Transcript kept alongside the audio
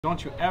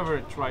Don't you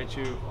ever try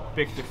to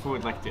pick the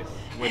food like this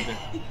with the...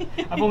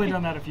 I've only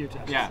done that a few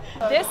times. Yeah.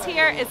 This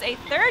here is a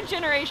third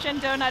generation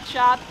donut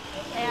shop,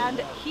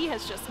 and he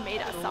has just made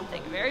us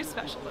something very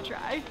special to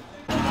try.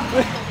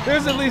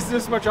 There's at least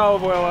this much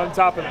olive oil on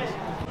top of this.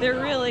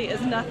 There really is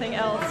nothing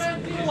else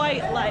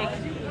quite like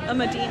a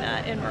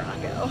Medina in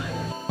Morocco.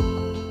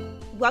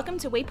 Welcome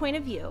to Waypoint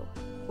of View.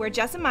 We're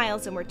Jess and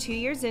Myles, and we're 2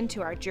 years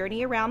into our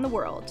journey around the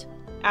world.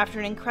 After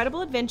an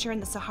incredible adventure in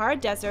the Sahara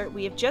Desert,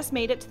 we have just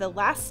made it to the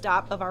last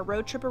stop of our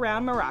road trip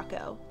around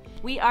Morocco.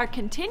 We are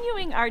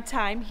continuing our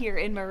time here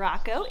in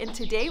Morocco, and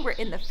today we're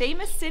in the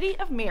famous city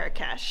of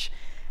Marrakesh.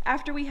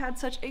 After we had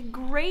such a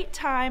great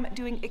time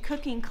doing a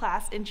cooking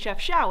class in Chef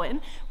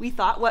Shawan, we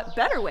thought what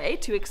better way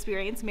to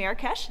experience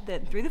Marrakesh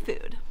than through the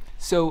food.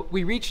 So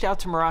we reached out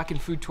to Moroccan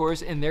Food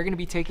Tours, and they're going to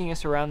be taking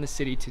us around the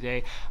city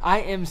today. I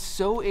am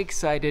so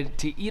excited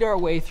to eat our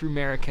way through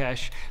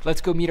Marrakesh.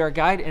 Let's go meet our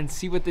guide and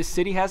see what this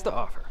city has to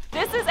offer.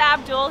 This is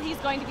Abdul. He's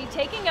going to be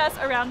taking us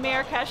around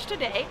Marrakesh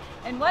today.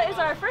 And what is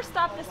our first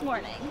stop this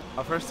morning?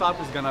 Our first stop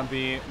is gonna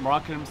be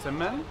Moroccan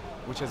simmen,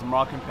 which is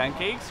Moroccan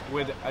pancakes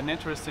with an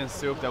interesting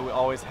soup that we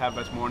always have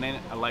at morning,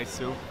 a light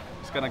soup.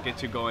 It's gonna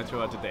get you going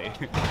throughout the day.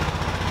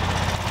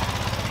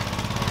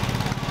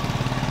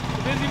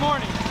 Busy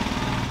morning.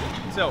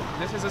 So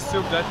this is a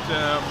soup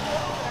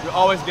that we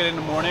always get in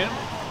the morning.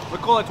 We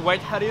call it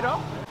white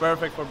harira.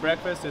 Perfect for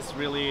breakfast. It's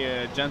really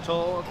a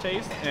gentle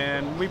taste,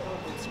 and we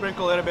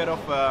sprinkle a little bit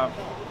of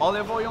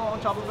olive oil on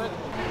top of it.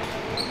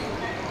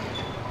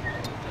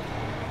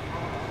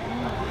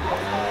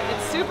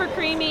 It's super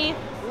creamy,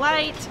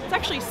 light, it's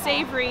actually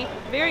savory,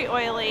 very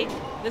oily.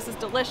 This is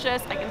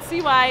delicious. I can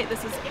see why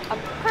this is a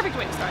perfect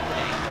way to start the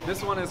day.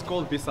 This one is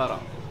called bisara.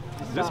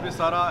 This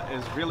bisara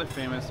is really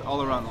famous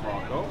all around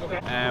Morocco.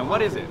 And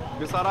what is it?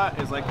 Bisara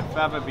is like a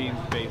fava bean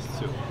based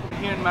soup.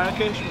 Here in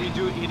Marrakesh, we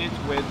do eat it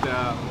with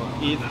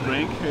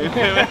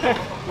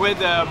with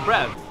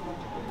bread.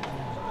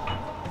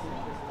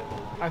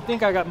 I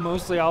think I got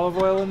mostly olive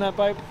oil in that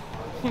bite.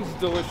 It's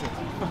delicious.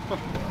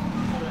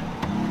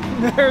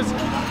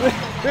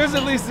 There's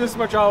at least this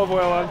much olive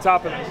oil on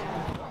top of this.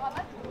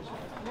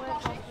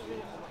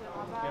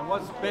 And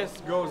what's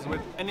best goes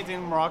with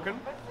anything Moroccan?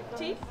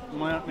 Tea?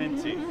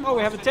 Moroccan tea. Oh,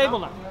 we have a table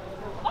now.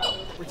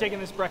 We're taking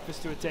this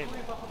breakfast to a table.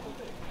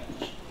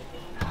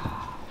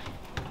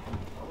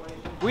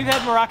 We've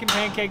had Moroccan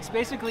pancakes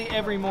basically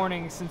every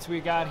morning since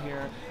we got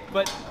here,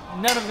 but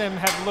none of them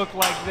have looked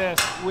like this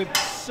with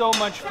so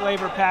much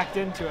flavor packed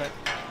into it.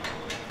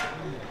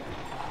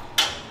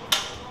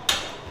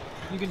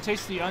 You can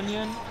taste the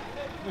onion.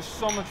 There's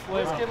so much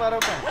flavor.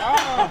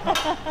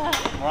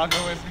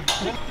 Morocco is...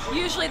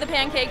 Usually the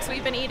pancakes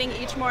we've been eating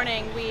each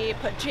morning, we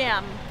put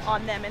jam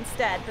on them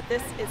instead, but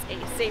this is a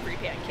savory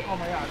pancake, Oh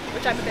my god.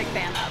 which I'm a big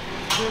fan of.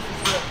 This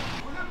is good.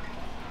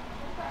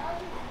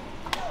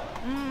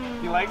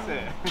 He likes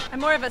it. I'm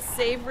more of a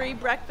savory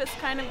breakfast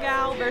kind of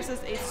gal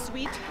versus a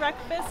sweet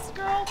breakfast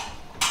girl.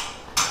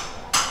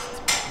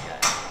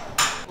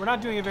 We're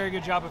not doing a very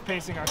good job of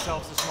pacing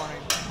ourselves this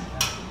morning.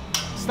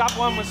 Stop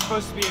one was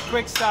supposed to be a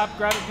quick stop,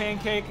 grab a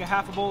pancake, a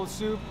half a bowl of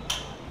soup,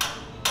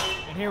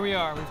 and here we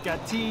are. We've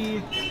got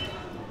tea.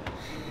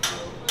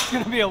 It's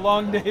gonna be a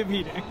long day of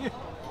eating.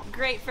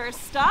 Great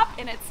first stop,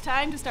 and it's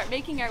time to start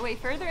making our way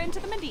further into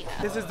the Medina.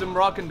 This is the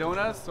Moroccan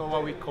donuts, or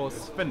what we call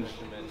spinach.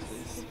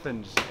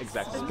 Spinach,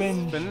 exactly.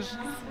 Spinach.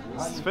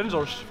 Spinach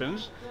or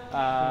spinach.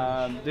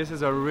 This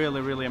is a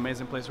really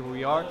amazing place where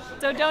we are.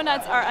 So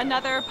donuts are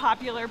another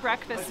popular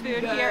breakfast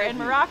food here in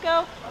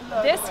Morocco.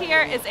 This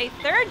here is a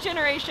third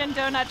generation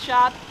donut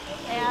shop,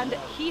 and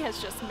he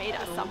has just made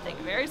us something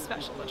very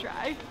special to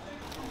try.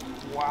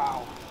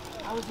 Wow.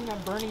 How is he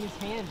not burning his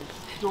hand?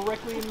 It's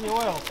directly in the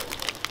oil.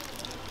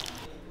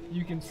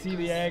 You can see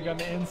the egg on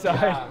the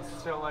inside. Yeah,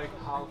 still like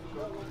half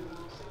cooked.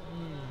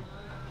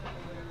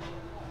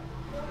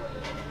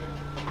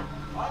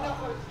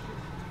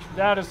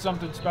 That is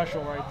something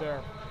special right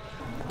there.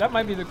 That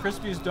might be the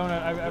crispiest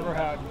donut I've ever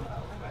had.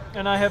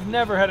 And I have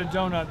never had a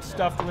donut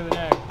stuffed with an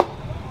egg.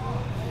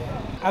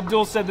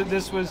 Abdul said that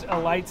this was a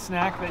light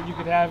snack that you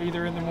could have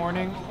either in the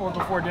morning or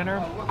before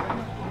dinner.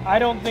 I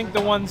don't think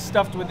the one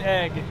stuffed with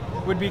egg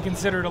would be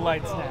considered a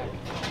light snack.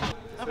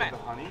 Okay,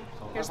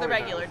 here's the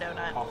regular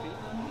donut.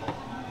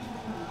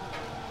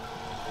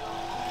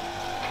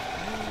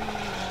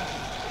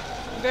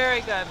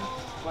 Very good.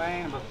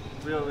 Plain, but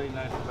really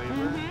nice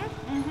flavor.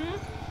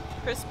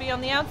 Crispy on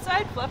the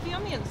outside, fluffy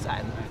on the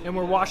inside. And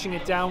we're washing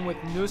it down with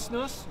nus,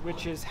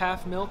 which is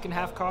half milk and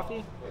half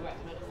coffee.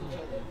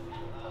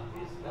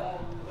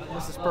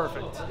 This is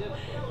perfect.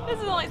 This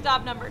is only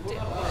stop number 2.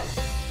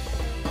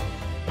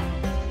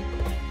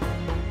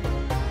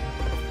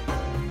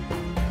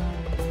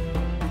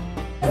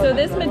 So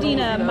this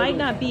Medina might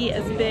not be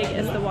as big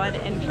as the one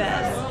in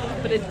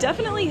Fez, but it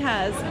definitely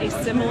has a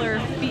similar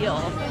feel.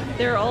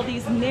 There are all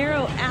these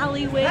narrow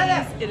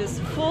alleyways, it is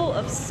full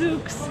of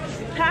souks,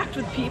 packed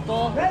with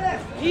people,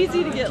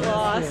 easy to get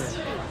lost,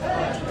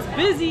 it's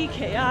busy,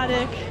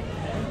 chaotic.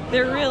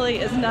 There really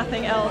is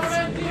nothing else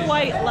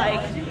quite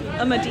like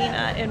a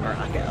Medina in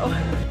Morocco.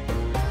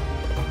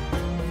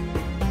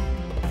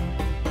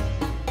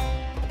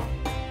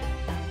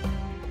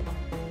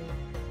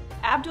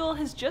 Abdul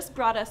has just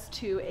brought us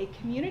to a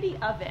community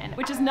oven,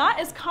 which is not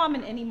as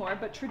common anymore,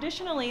 but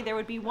traditionally there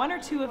would be 1 or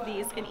 2 of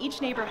these in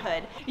each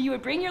neighborhood. You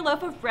would bring your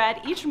loaf of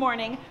bread each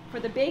morning for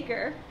the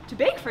baker to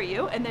bake for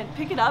you and then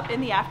pick it up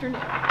in the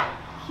afternoon.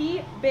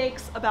 He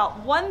bakes about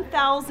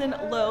 1,000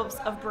 loaves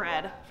of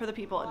bread for the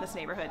people in this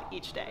neighborhood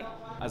each day.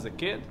 As a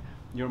kid,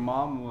 your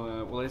mom,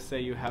 well, let's say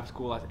you have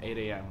school at 8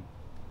 a.m.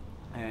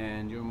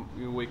 and you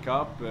wake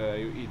up,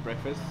 you eat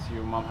breakfast,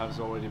 your mom has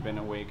already been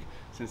awake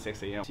since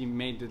 6 a.m. She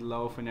made the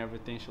loaf and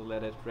everything, she'll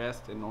let it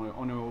rest, and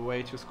on your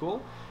way to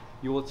school,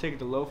 you will take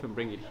the loaf and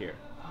bring it here.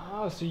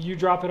 Oh, so you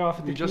drop it off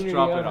at the community You just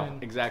drop oven. it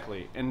off,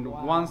 exactly. And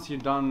once you're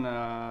done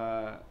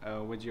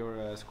with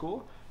your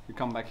school, you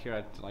come back here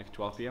at like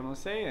 12 p.m. let's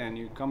say, and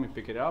you come and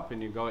pick it up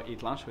and you go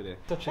eat lunch with it.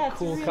 Such a That's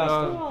cool really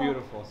custom. cool.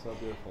 Beautiful, so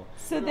beautiful.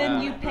 So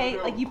then you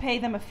pay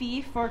them a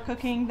fee for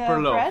cooking the Per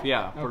loaf, bread?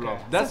 yeah, per Okay.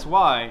 loaf. That's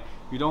why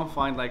you don't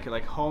find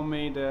like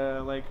homemade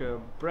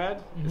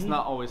bread. It's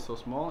not always so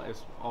small.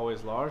 It's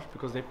always large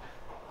because they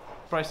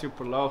price you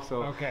per loaf. So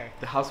Okay.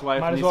 the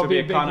housewife Might as needs well to be be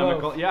a big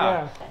economical. loaf.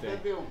 Yeah.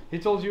 He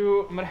told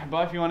you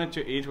marhaba if you wanted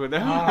to eat with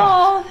them.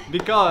 Oh,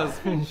 Because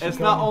it's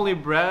not only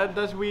bread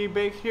that we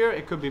bake here.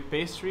 It could be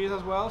pastries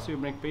as well. So you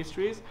make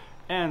pastries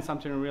and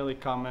something really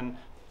common.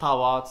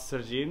 Tawat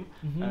sardine.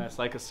 It's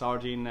like a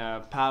sardine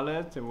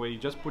palette, and where you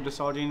just put the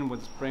sardine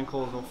with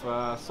sprinkles of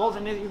salt,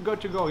 and you're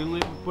good to go. You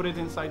put it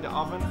inside the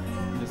oven,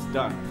 and it's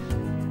done.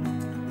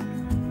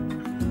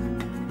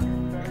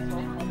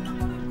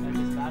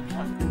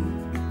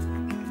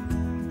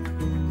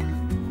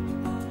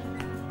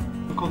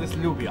 We call this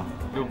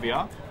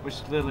lubia,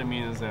 which literally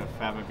means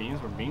fava beans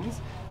or beans.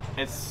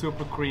 It's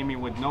super creamy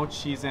with no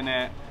cheese in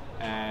it.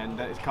 And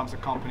it comes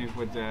accompanied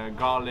with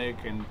garlic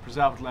and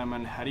preserved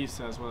lemon,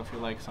 harissa as well if you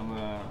like some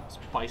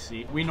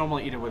spicy. We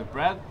normally eat it with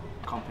bread,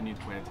 accompanied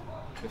with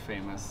the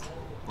famous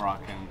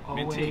Moroccan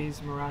mint tea.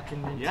 Always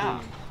Moroccan mint Yeah.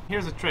 tea.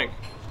 Here's a trick.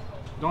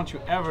 Don't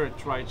you ever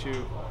try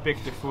to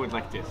pick the food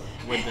like this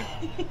with the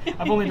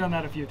I've only done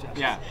that a few times.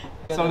 yeah.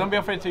 So don't be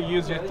afraid to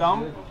use your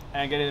thumb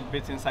and get it a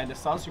bit inside the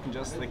sauce. You can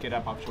just lick it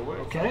up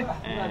afterwards. Okay.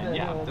 And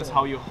yeah, that's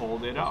how you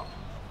hold it up.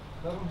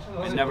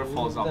 It never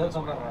falls off as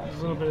well. A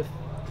little bit of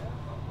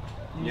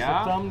use Yeah.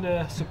 the thumb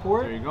to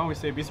support. There you go. We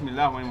say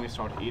Bismillah when we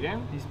start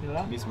eating.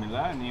 Bismillah.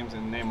 Bismillah names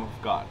in the name of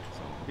God.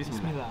 So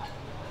Bismillah.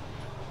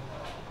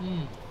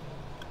 Bismillah.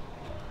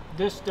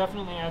 This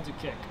definitely adds a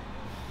kick.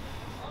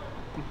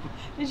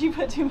 did you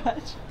put too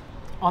much?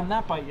 On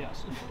that bite,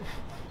 yes.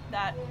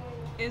 That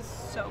is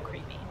so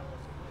creamy.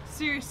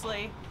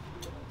 Seriously,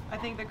 I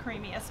think the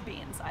creamiest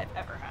beans I've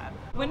ever had.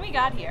 When we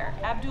got here,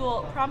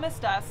 Abdul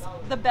promised us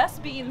the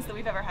best beans that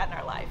we've ever had in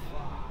our life.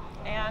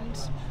 And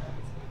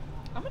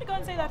I'm gonna go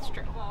and say that's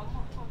true.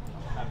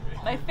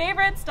 My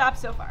favorite stop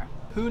so far.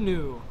 Who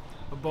knew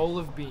a bowl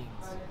of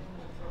beans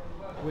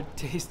would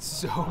taste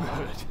so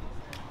good?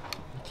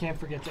 You can't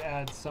forget to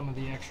add some of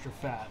the extra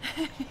fat.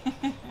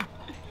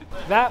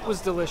 That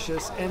was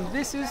delicious, and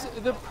this is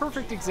the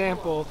perfect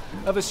example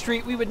of a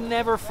street we would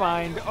never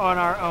find on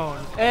our own.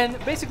 And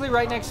basically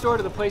right next door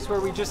to the place where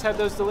we just had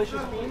those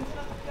delicious beans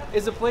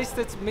is a place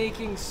that's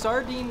making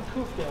sardine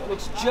kufta. It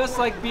looks just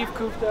like beef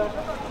kufta,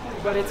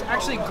 but it's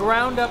actually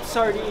ground up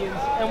sardines,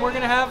 and we're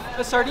gonna have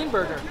a sardine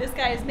burger. This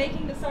guy is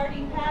making the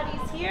sardine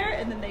patties here,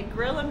 and then they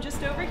grill them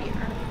just over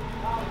here.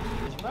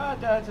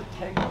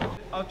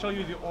 I'll show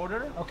you the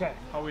order, Okay,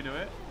 how we do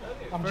it.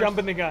 I'm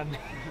jumping the gun.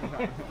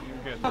 You're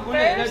good.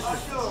 First,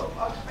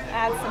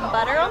 add some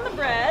butter on the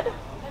bread,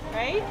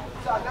 right?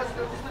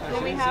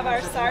 Then we have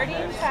our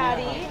sardine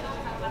patty.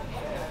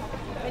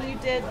 Then you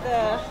did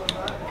the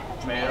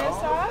tomato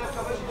sauce,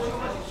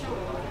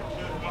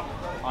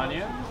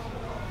 Onion.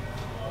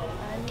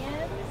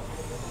 onions.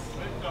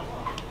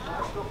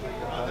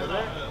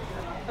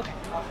 Okay.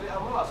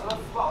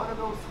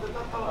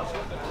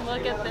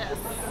 Look at this.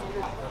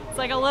 It's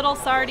like a little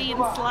sardine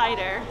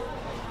slider.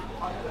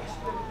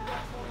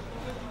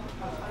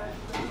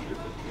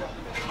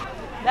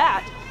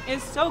 That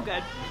is so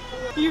good.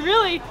 You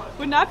really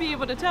would not be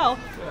able to tell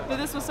that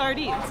this was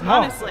sardines, No.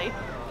 honestly.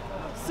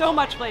 So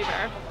much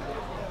flavor.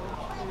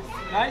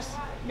 Nice.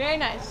 Very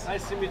nice.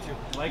 Nice to meet you.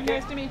 Like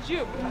Nice to meet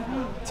you.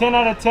 10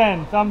 out of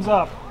 10, thumbs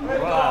up.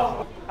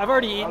 Wow. I've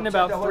already eaten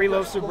about 3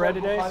 loaves of bread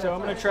today, so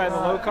I'm gonna try the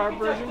low carb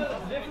version.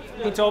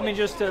 He told me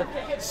just to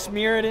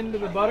smear it into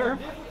the butter.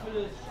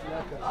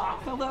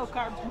 The low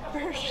carb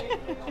version.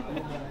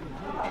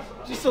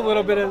 Just a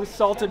little bit of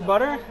salted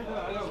butter.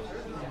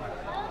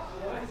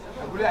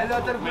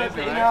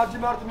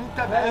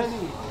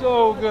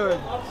 So good.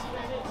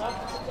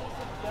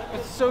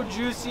 It's so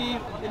juicy,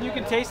 and you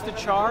can taste the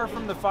char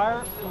from the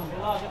fire.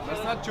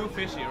 That's not too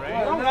fishy,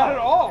 right? No, not at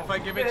all. If I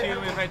give it to you,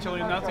 if I tell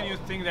you nothing, you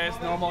think that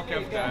it's normal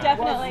kefta.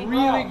 Definitely.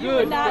 Really You good.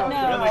 would not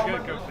know. Really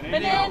good kefta.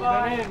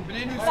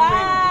 Benin.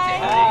 Bye.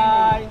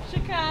 Bye.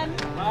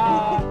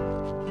 Shukran.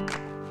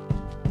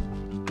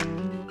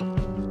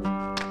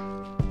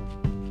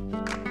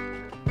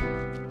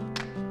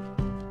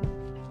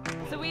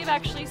 So we've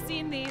actually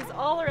seen these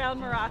all around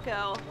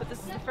Morocco, but this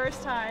is the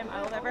first time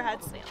I've ever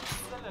had snails.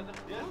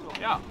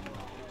 Yeah.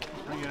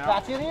 Bring it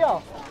out.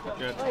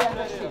 Good.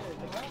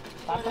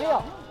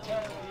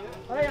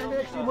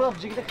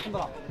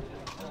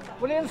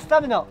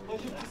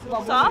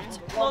 Soft,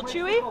 a little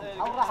chewy.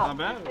 Not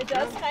bad. It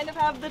does kind of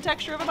have the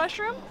texture of a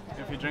mushroom.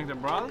 If you drink the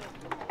broth,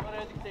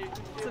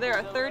 So there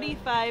are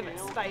 35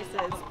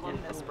 spices in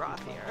this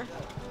broth here.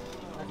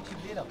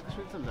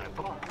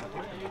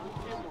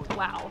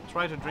 Wow.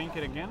 try to drink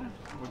it again.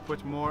 We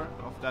put more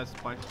of that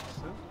spice. This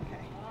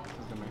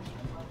is the mixture.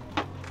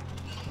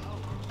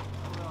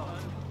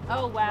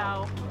 Oh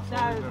wow.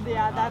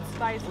 That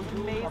spice is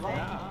amazing.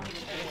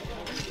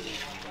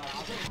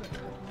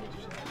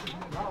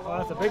 Oh,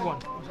 that's a big one.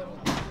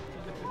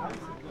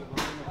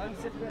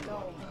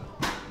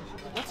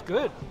 That's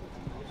good.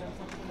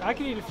 I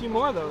could eat a few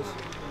more of those.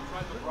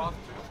 Try the broth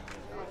too.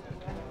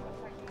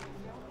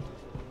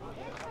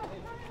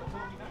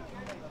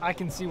 I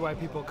can see why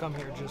people come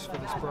here just for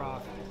this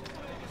broth.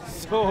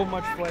 So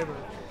much flavor.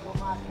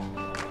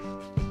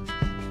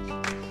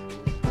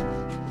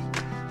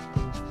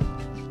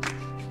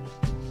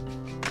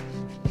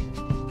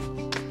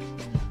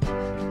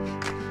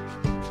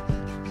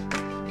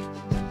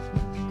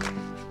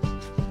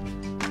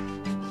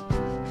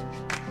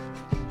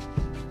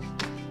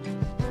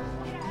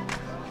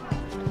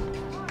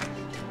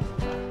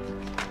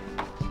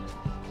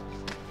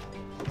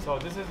 So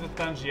this is the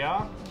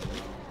tangia,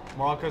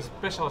 Morocco's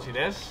specialty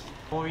dish.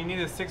 What we need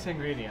is 6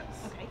 ingredients.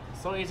 Okay.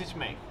 So easy to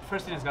make.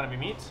 First thing is gonna be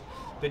meat.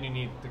 Then you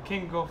need the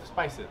king of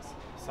spices,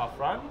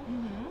 saffron,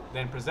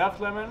 then preserved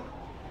lemon,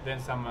 then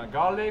some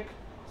garlic,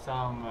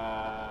 some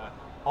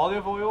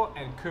olive oil,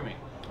 and cumin.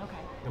 Okay.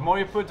 The more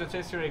you put, the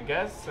tastier it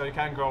gets, so you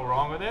can't go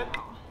wrong with it.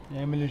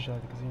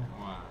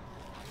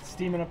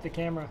 Steaming up the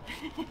camera.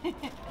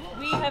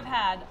 We have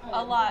had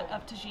a lot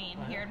of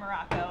tagine here in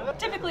Morocco,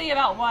 typically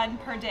about 1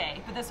 per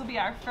day, but this will be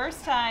our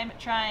first time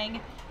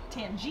trying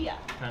tangia.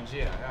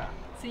 Tangia, yeah.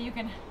 So you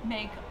can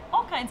make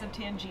all kinds of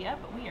tangia,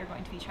 but we are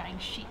going to be trying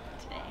sheep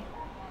today.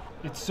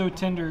 It's so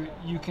tender,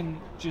 you can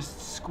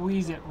just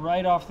squeeze it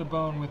right off the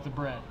bone with the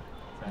bread.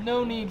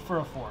 No need for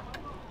a fork.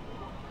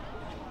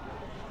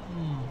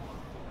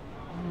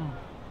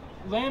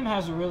 Lamb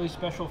has a really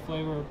special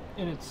flavor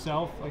in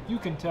itself. Like, you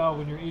can tell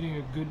when you're eating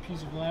a good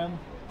piece of lamb.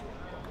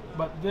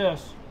 But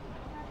this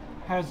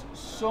has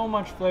so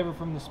much flavor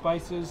from the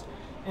spices,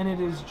 and it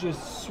is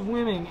just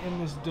swimming in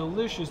this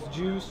delicious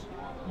juice.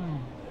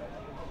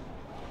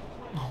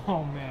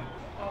 Oh man.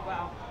 Oh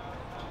wow.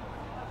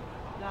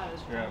 That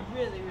is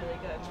really, really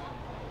good.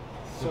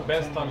 It's the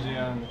best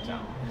tangia in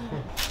town.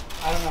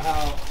 I don't know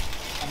how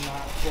I'm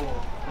not full.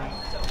 I'm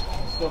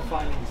still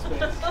finding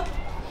space.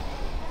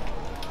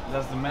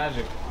 That's the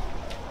magic.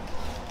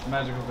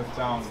 Magic of the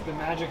town. The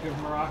magic of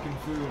Moroccan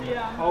food.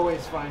 Yeah.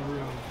 Always find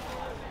room.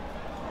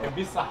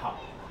 Bisaha.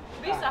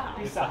 Bisaha.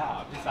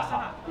 Bisaha.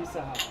 Bisaha.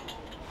 Bisaha.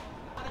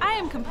 I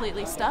am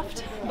completely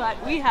stuffed, but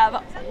we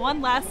have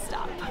one last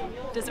stop,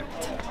 dessert.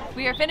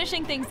 We are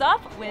finishing things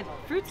up with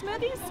fruit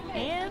smoothies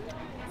and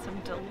some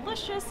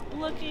delicious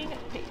looking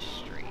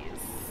pastries.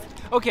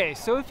 Okay,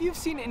 so if you've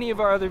seen any of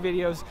our other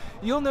videos,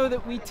 you'll know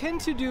that we tend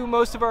to do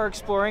most of our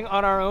exploring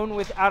on our own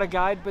without a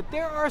guide, but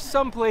there are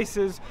some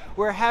places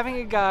where having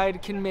a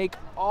guide can make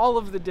all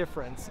of the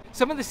difference.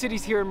 Some of the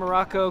cities here in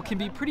Morocco can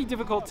be pretty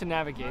difficult to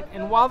navigate,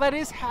 and while that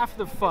is half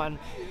the fun,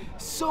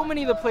 so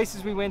many of the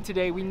places we went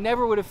today we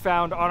never would have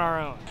found on our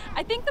own.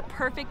 I think the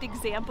perfect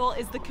example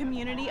is the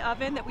community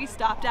oven that we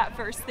stopped at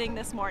first thing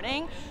this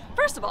morning.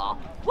 First of all,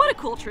 what a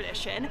cool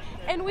tradition,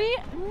 and we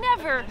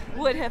never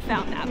would have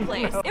found that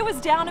place. It was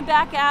down a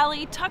back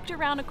alley, tucked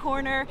around a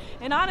corner,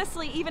 and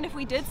honestly, even if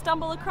we did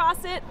stumble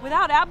across it,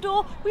 without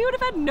Abdul, we would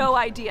have had no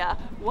idea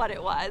what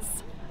it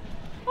was.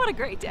 What a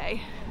great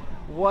day.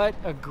 What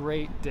a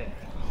great day.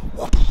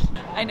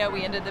 I know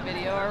we ended the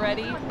video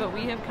already, but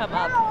we have come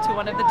up to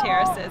one of the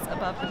terraces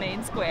above the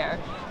main square,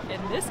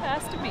 and this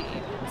has to be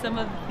some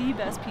of the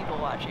best people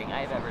watching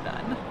I've ever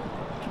done.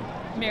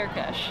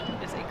 Marrakesh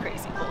is a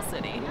crazy cool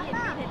city.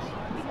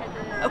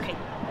 Okay,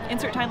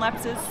 insert time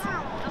lapses,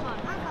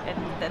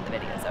 and then the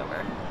video's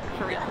over.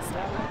 For real this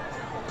time.